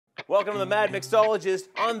Welcome to the Mad Mixologist.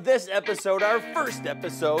 On this episode, our first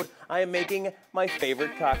episode, I am making my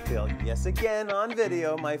favorite cocktail. Yes, again, on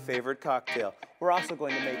video, my favorite cocktail. We're also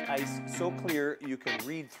going to make ice so clear you can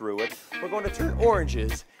read through it. We're going to turn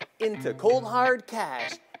oranges into cold hard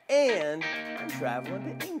cash, and I'm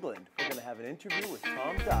traveling to England. We're going to have an interview with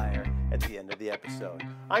Tom Dyer at the end of the episode.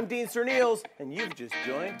 I'm Dean Serneels, and you've just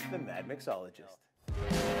joined the Mad Mixologist.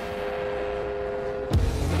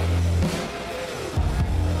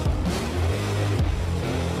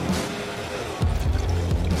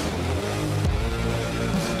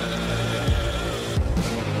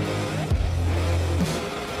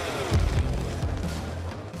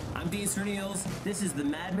 Serneels, this is the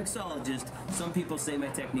Mad Mixologist. Some people say my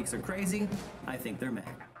techniques are crazy. I think they're mad.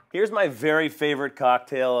 Here's my very favorite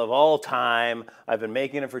cocktail of all time. I've been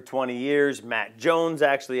making it for 20 years. Matt Jones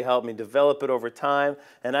actually helped me develop it over time.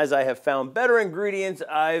 And as I have found better ingredients,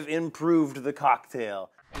 I've improved the cocktail.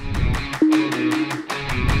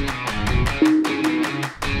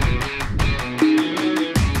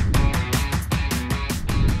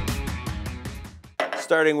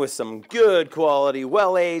 Starting with some good quality,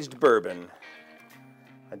 well-aged bourbon.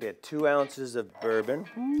 I did 2 ounces of bourbon,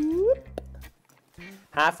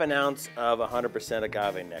 half an ounce of 100%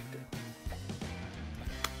 agave nectar,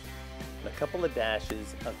 and a couple of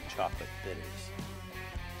dashes of chocolate bitters.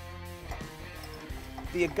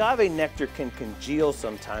 The agave nectar can congeal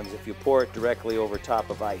sometimes if you pour it directly over top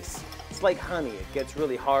of ice. It's like honey, it gets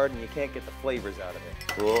really hard and you can't get the flavors out of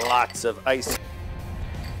it. Lots of ice.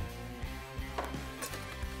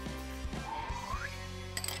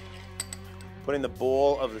 Putting the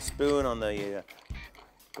bowl of the spoon on the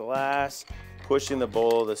glass, pushing the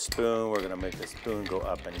bowl of the spoon. We're going to make the spoon go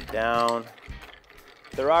up and down.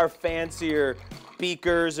 There are fancier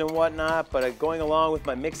beakers and whatnot, but going along with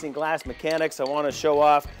my mixing glass mechanics, I want to show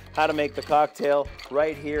off how to make the cocktail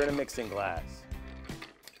right here in a mixing glass.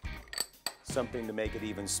 Something to make it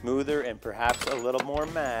even smoother and perhaps a little more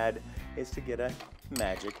mad is to get a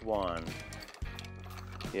magic wand.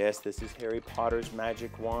 Yes, this is Harry Potter's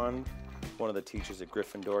magic wand. One of the teachers at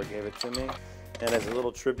Gryffindor gave it to me. And as a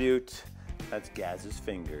little tribute, that's Gaz's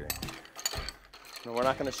finger. Now we're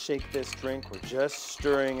not gonna shake this drink, we're just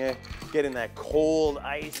stirring it, getting that cold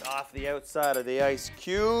ice off the outside of the ice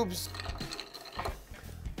cubes.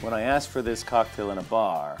 When I ask for this cocktail in a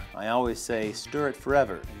bar, I always say stir it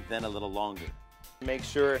forever and then a little longer. Make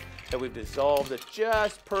sure that we've dissolved it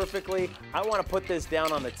just perfectly. I want to put this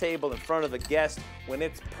down on the table in front of the guest when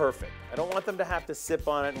it's perfect. I don't want them to have to sip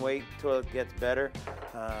on it and wait until it gets better.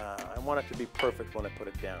 I want it to be perfect when I put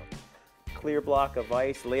it down. Clear block of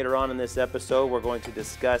ice. Later on in this episode, we're going to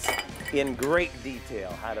discuss in great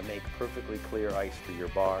detail how to make perfectly clear ice for your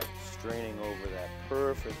bar. Straining over that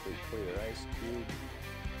perfectly clear ice cube.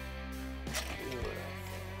 Beautiful.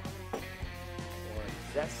 Orange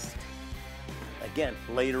zest. Again,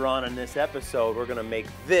 later on in this episode, we're gonna make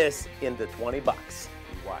this into 20 bucks.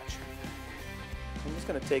 Watch. I'm just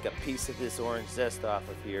gonna take a piece of this orange zest off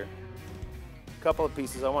of here. A couple of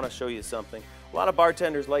pieces, I wanna show you something. A lot of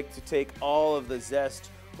bartenders like to take all of the zest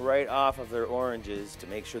right off of their oranges to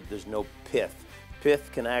make sure that there's no pith. Pith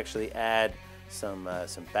can actually add some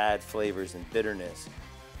bad flavors and bitterness.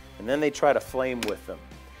 And then they try to flame with them.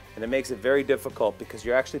 And it makes it very difficult because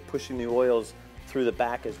you're actually pushing the oils through the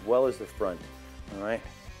back as well as the front. All right,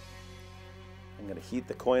 I'm going to heat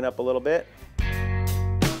the coin up a little bit.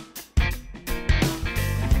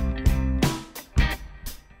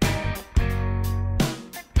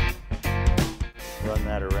 Run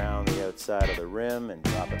that around the outside of the rim and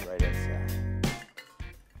drop it right inside.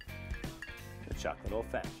 The chocolate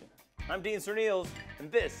old-fashioned. I'm Dean Serneels,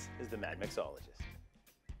 and this is the Mad Mixologist.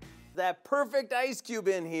 That perfect ice cube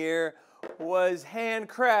in here was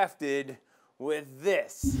handcrafted with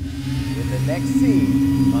this. In the next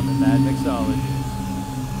scene on the Mad Mixologist.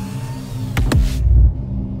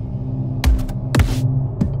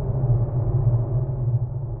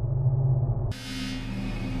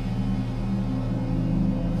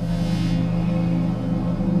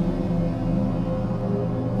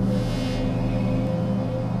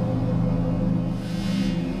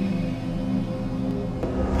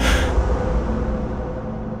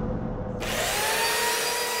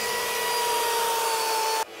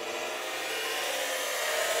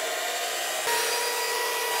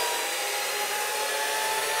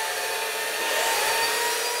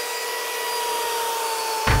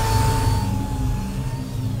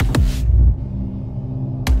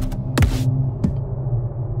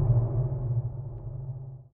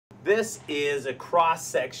 This is a cross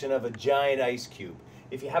section of a giant ice cube.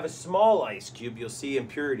 If you have a small ice cube, you'll see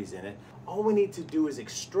impurities in it. all we need to do is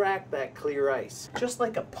extract that clear ice. Just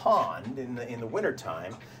like a pond in the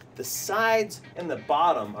wintertime, the sides and the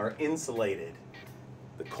bottom are insulated.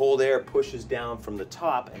 The cold air pushes down from the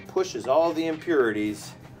top and pushes all the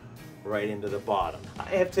impurities right into the bottom. I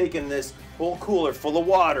have taken this whole cooler full of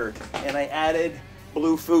water and I added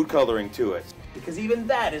blue food coloring to it, because even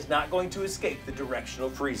that is not going to escape the directional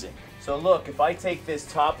freezing. So look, if I take this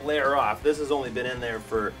top layer off, this has only been in there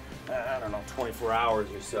for, I don't know, 24 hours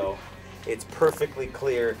or so. It's perfectly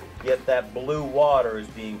clear, yet that blue water is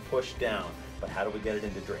being pushed down. But how do we get it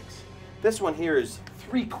into drinks? This one here is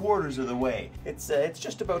 3/4 of the way. It's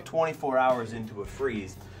just about 24 hours into a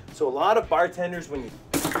freeze. So a lot of bartenders, when you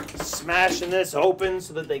smashing this open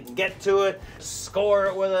so that they can get to it, score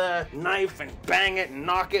it with a knife and bang it and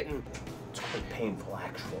knock it, and it's quite painful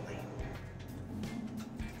actually.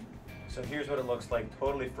 So here's what it looks like,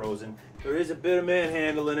 totally frozen. There is a bit of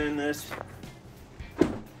manhandling in this.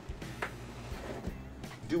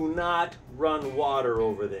 Do not run water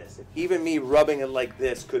over this. Even me rubbing it like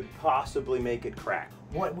this could possibly make it crack.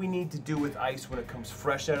 What we need to do with ice when it comes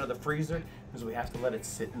fresh out of the freezer is we have to let it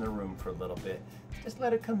sit in the room for a little bit. Just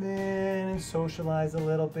let it come in and socialize a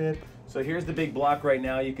little bit. So here's the big block right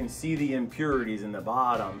now. You can see the impurities in the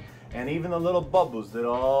bottom and even the little bubbles that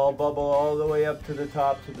all bubble all the way up to the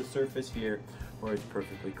top, to the surface here, where it's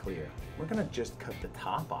perfectly clear. We're gonna just cut the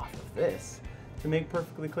top off of this to make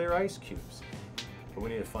perfectly clear ice cubes. But we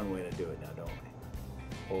need a fun way to do it now, don't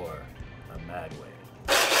we? Or a mad way.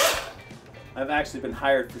 I've actually been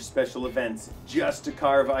hired for special events just to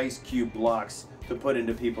carve ice cube blocks to put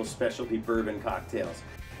into people's specialty bourbon cocktails.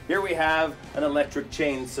 Here we have an electric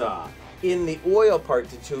chainsaw. In the oil part,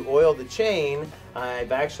 to oil the chain,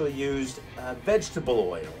 I've actually used vegetable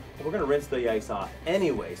oil. We're gonna rinse the ice off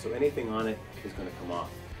anyway, so anything on it is gonna come off.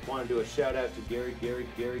 I wanna do a shout out to Gary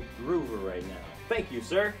Groover right now. Thank you,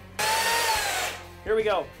 sir. Here we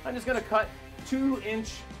go. I'm just gonna cut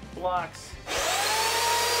 2-inch blocks.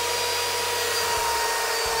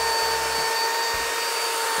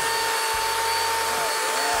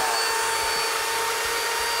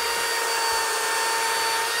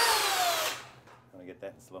 Want to get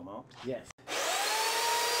that in slow-mo? Yes.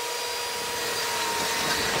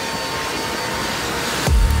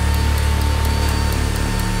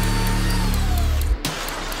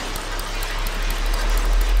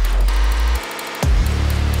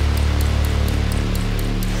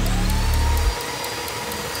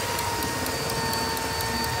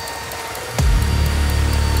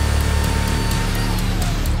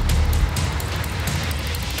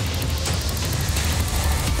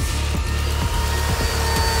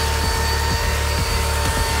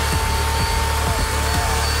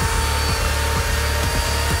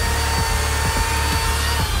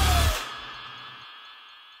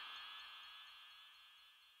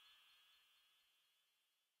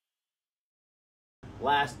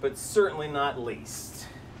 Last but certainly not least,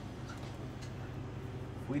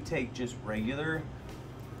 we take just regular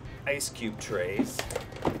ice cube trays,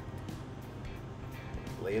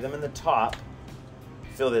 lay them in the top,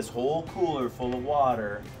 fill this whole cooler full of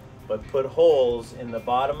water, but put holes in the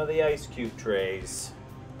bottom of the ice cube trays.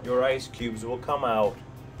 Your ice cubes will come out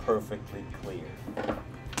perfectly clear.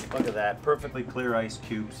 Look at that, perfectly clear ice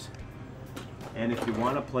cubes. And if you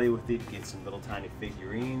want to play with it, get some little tiny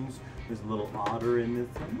figurines. There's a little otter in this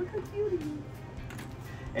one. Look how cute he is.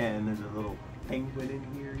 And there's a little penguin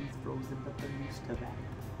in here. He's frozen, but they're used to that.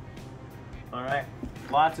 All right,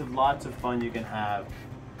 lots of fun you can have.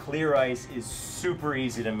 Clear ice is super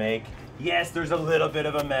easy to make. Yes, there's a little bit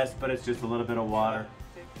of a mess, but it's just a little bit of water.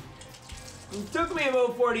 It took me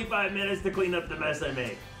about 45 minutes to clean up the mess I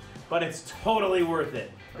made, but it's totally worth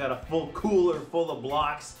it. I've got a full cooler full of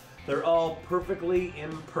blocks. They're all perfectly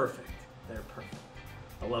imperfect. They're perfect.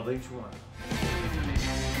 I love each one.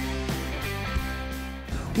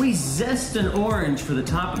 We zest an orange for the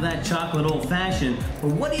top of that chocolate old-fashioned,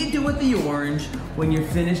 but what do you do with the orange when you're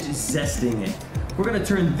finished zesting it? We're gonna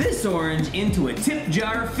turn this orange into a tip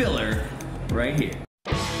jar filler right here.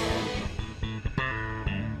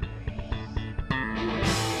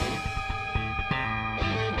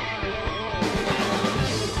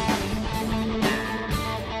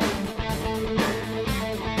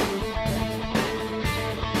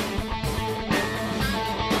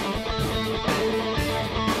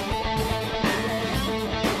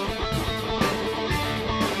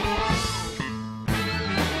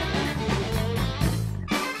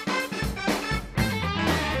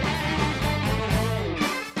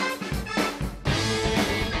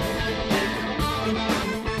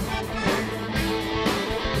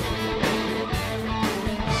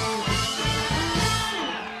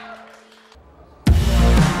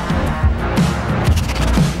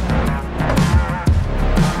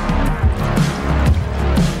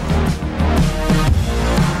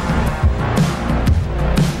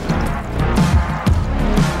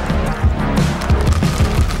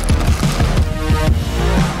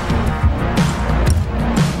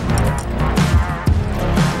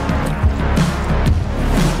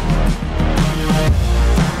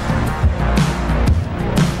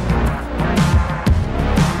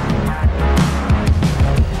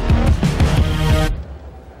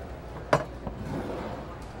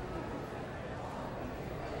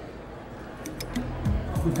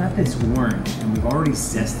 we've got this orange and we've already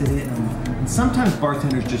zested it, and sometimes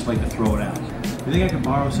bartenders just like to throw it out. You think I could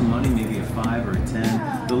borrow some money, maybe a 5 or a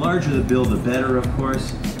 10? The larger the bill, the better, of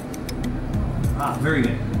course. Ah, very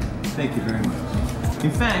good. Thank you very much.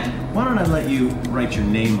 In fact, why don't I let you write your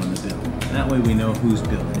name on the bill? That way we know whose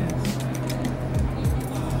bill it is.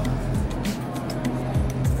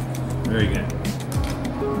 Very good.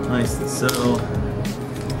 Nice and subtle.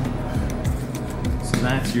 So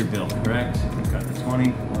that's your bill, correct? You've got the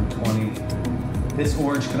 20, 120. This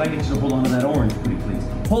orange, could I get you to hold on to that orange, pretty please?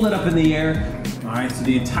 Hold it up in the air. All right, so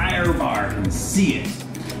the entire bar can see it.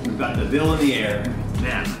 We've got the bill in the air.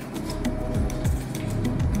 Now.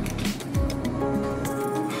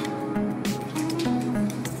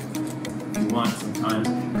 If you want, sometimes.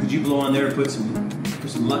 Could you blow on there, put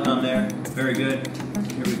some luck on there? Very good.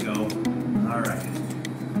 Here we go. All right.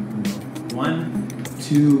 1,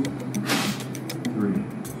 2, 3.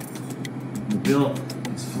 The bill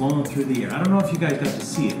is flowing through the air. I don't know if you guys got to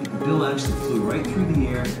see it, but the bill actually flew right through the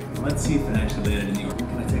air. Let's see if it actually landed in the orange.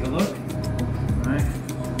 Can I take a look? All right.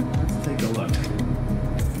 Let's take a look.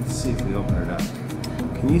 Let's see if we open it up.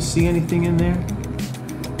 Can you see anything in there?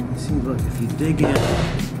 See, look, if you dig in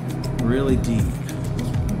really deep,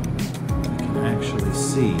 you can actually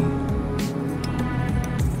see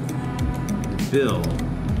the bill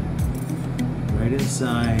right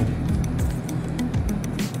inside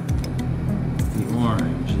the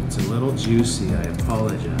orange. It's a little juicy, I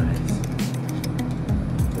apologize.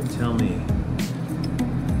 But tell me,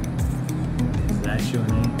 is that your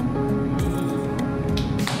name?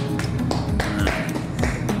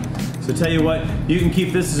 So tell you what, you can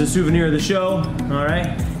keep this as a souvenir of the show, all right?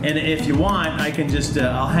 And if you want, I can just,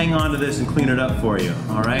 I'll hang on to this and clean it up for you,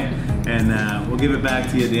 all right? And we'll give it back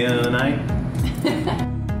to you at the end of the night.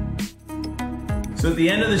 So at the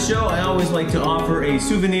end of the show, I always like to offer a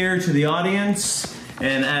souvenir to the audience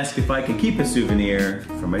and ask if I can keep a souvenir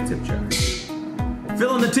from my tip jar.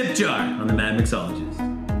 Fill in the tip jar on the Mad Mixologist.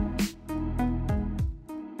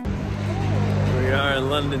 We are in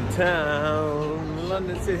London town.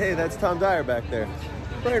 London City. Hey, that's Tom Dyer back there.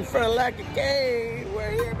 Right in front of Lacquer Jade.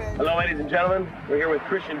 We're here, man. Hello, ladies and gentlemen. We're here with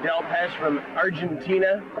Christian Delpesh from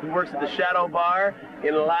Argentina, who works at the Shadow Bar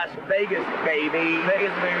in Las Vegas, baby.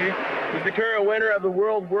 Vegas, baby. He's the current winner of the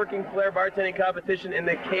World Working Flair Bartending Competition in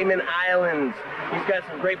the Cayman Islands. He's got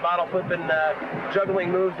some great bottle flipping, juggling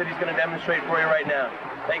moves that he's going to demonstrate for you right now.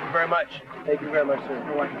 Thank you very much. Thank you very much, sir.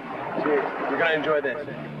 Cheers. You're going to enjoy this.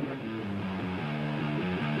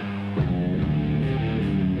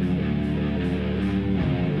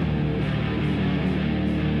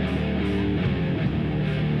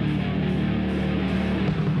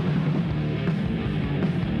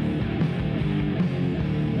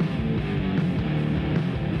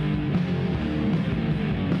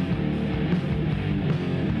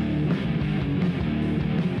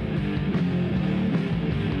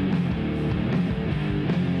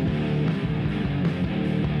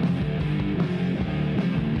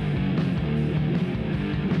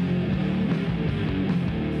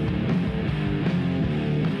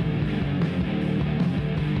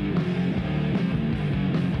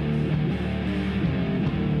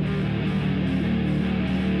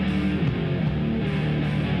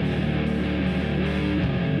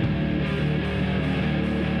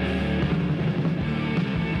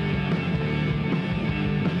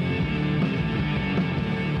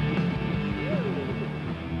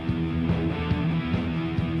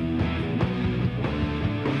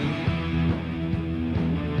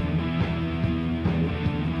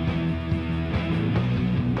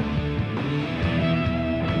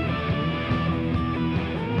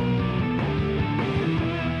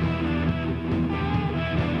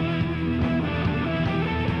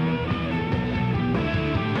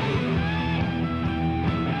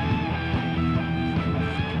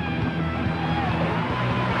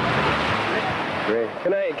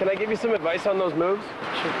 Can I give you some advice on those moves?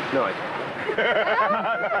 Sure. No, I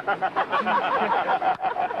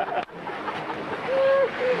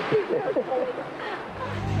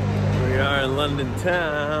We are in London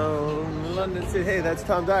town. London City. Hey, that's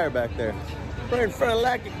Tom Dyer back there. Right in front of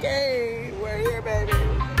Lacquer Jade. We're here, baby.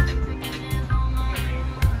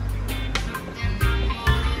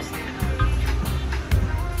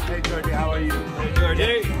 Hey, Jordy, how are you? Hey,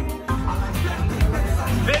 Jordy.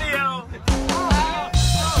 Video.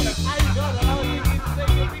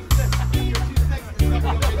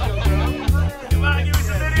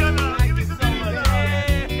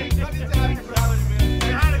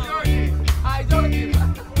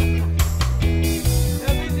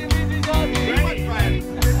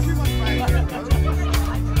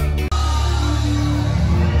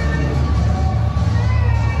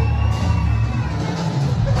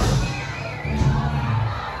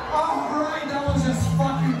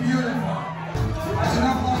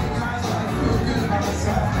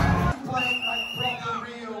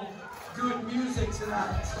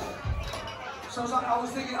 that. So it's like, I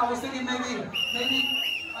was thinking maybe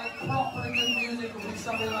like properly good music would be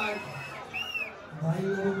something like.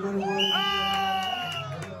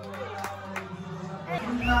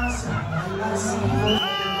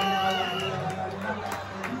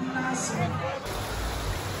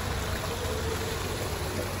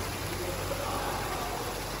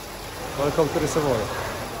 Welcome to the Savoy.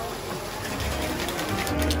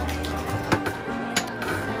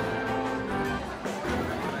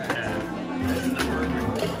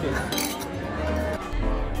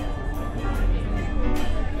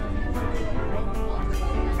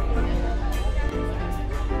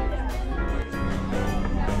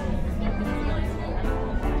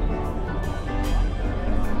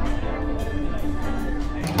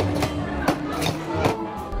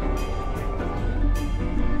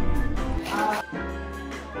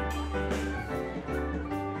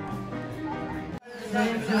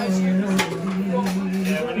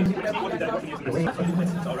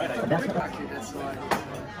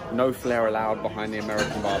 No flair allowed behind the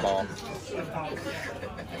American bar.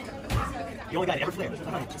 You only got every flair.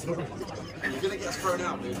 You're gonna get us thrown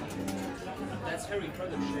out, dude. That's Harry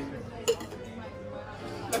Potter.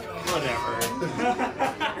 Whatever.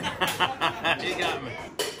 You got me.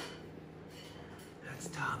 That's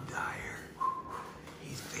Tom Dyer.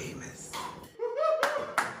 He's famous.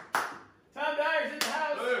 Tom Dyer's in the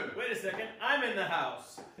house. Boom. Wait a second. I'm in the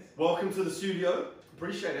house. Welcome to the studio.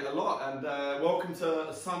 Appreciate it a lot, and welcome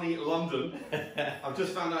to sunny London. I've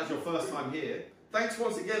just found out it's your first time here. Thanks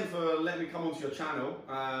once again for letting me come onto your channel.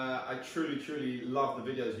 I truly love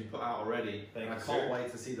the videos you put out already. Thank you, I can't sir. wait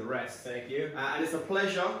to see the rest. Thank you. And it's a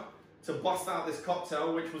pleasure to bust out this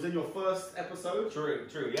cocktail, which was in your first episode. True.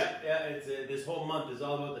 Yeah. It's this whole month is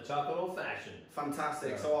all about the chocolate old fashioned.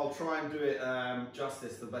 Fantastic. So I'll try and do it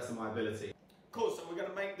justice to the best of my ability. Cool. So we're going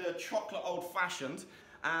to make the chocolate old fashioned.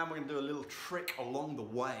 And we're going to do a little trick along the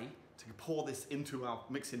way to pour this into our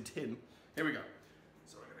mixing tin. Here we go.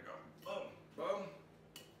 So we're going to go boom,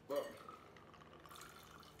 boom,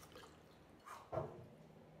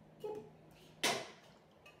 boom.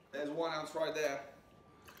 There's 1 ounce right there.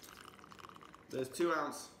 There's 2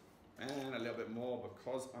 ounce and a little bit more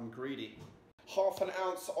because I'm greedy. Half an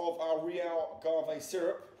ounce of our Real Agave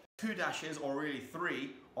syrup. 2 dashes, or really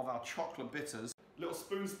 3, of our chocolate bitters. Little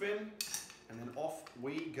spoon spin. And then off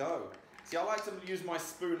we go. See, I like to use my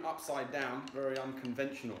spoon upside down, very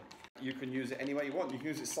unconventional. You can use it any way you want. You can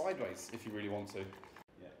use it sideways if you really want to.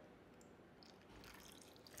 Yeah.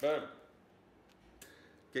 Boom.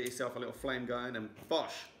 Get yourself a little flame going and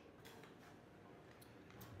bosh.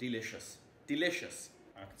 Delicious. Delicious.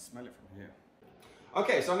 I can smell it from here.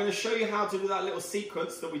 Okay, so I'm going to show you how to do that little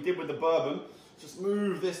sequence that we did with the bourbon. Just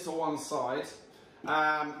move this to one side.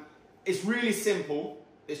 It's really simple.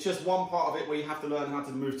 It's just one part of it where you have to learn how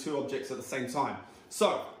to move 2 objects at the same time.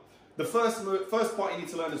 So, the first part you need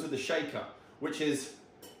to learn is with the shaker, which is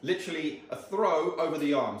literally a throw over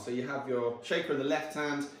the arm. So you have your shaker in the left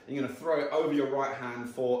hand, and you're going to throw it over your right hand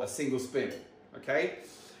for a single spin. Okay?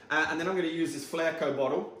 And then I'm going to use this Flair Co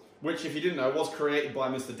bottle, which, if you didn't know, was created by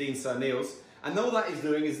Mr. Dean Serneels. And all that is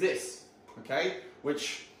doing is this, okay?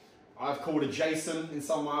 Which I've called a Jason in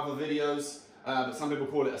some of my other videos, but some people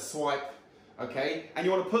call it a swipe. Okay, and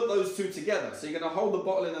you want to put those 2 together. So you're going to hold the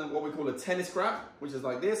bottle in what we call a tennis grab, which is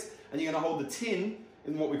like this, and you're going to hold the tin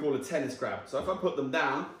in what we call a tennis grab. So if I put them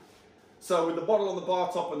down, so with the bottle on the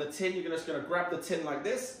bar top and the tin, you're just going to grab the tin like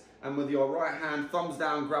this, and with your right hand, thumbs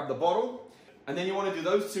down, grab the bottle. And then you want to do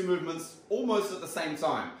those 2 movements almost at the same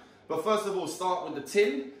time. But first of all, start with the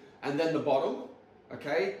tin, and then the bottle,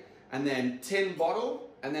 okay? And then tin,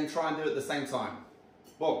 bottle, and then try and do it at the same time.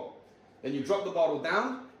 Boom. Then you drop the bottle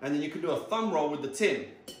down, and then you can do a thumb roll with the tin,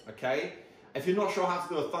 okay? If you're not sure how to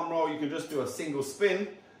do a thumb roll, you can just do a single spin,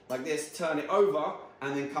 like this, turn it over,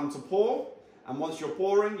 and then come to pour. And once you're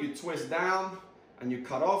pouring, you twist down, and you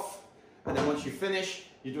cut off. And then once you finish,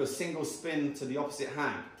 you do a single spin to the opposite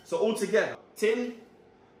hand. So all together, tin,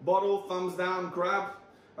 bottle, thumbs down, grab,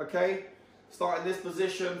 okay? Start in this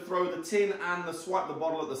position, throw the tin and swipe the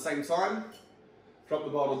bottle at the same time. Drop the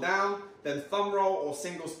bottle down, then thumb roll or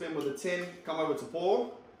single spin with the tin, come over to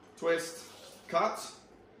pour. Twist, cut,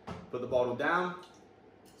 put the bottle down,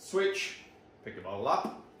 switch, pick the bottle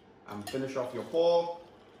up, and finish off your pour,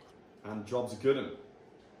 and job's good 'un.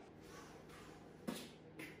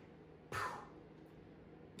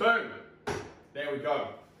 Boom! There we go.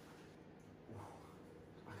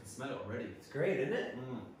 I can smell it already. It's great, isn't it?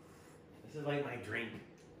 This is like my drink.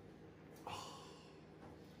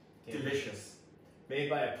 Delicious. Made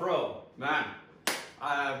by a pro. Man,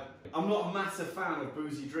 I'm not a massive fan of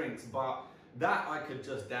boozy drinks, but that I could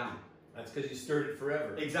just down. That's because you stirred it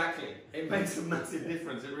forever. Exactly. It makes a massive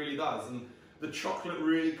difference. It really does. And the chocolate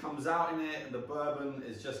really comes out in it, and the bourbon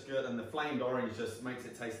is just good, and the flamed orange just makes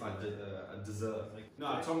it taste like a dessert.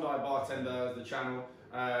 No, Tom Dyer Bartender, the channel.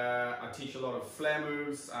 I teach a lot of flair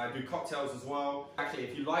moves. I do cocktails as well. Actually,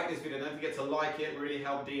 if you like this video, don't forget to like it. Really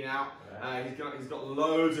help Dean out. He's got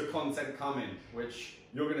loads of content coming, which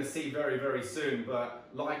you're going to see very, very soon. But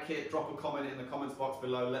like it, drop a comment in the comments box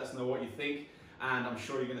below. Let us know what you think. And I'm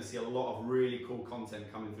sure you're going to see a lot of really cool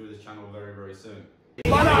content coming through this channel very, very soon.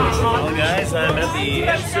 Well, guys, I'm at the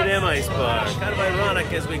Amsterdam Ice Bar. Kind of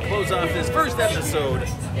ironic as we close off this first episode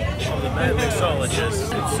of the Mad Mixologist.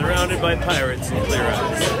 It's surrounded by pirates and clear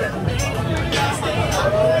eyes.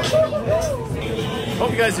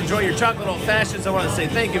 Hope you guys enjoy your chocolate old fashions. I want to say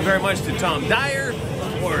thank you very much to Tom Dyer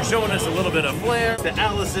for showing us a little bit of flair. To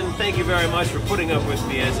Allison, thank you very much for putting up with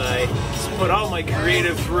me as I put all my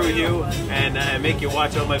creative through you and make you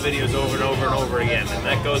watch all my videos over and over and over again. And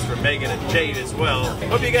that goes for Megan and Jade as well.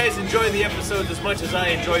 Hope you guys enjoyed the episodes as much as I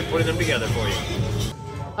enjoyed putting them together for you.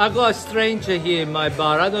 I got a stranger here in my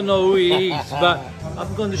bar. I don't know who he is, but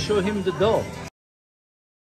I'm going to show him the door.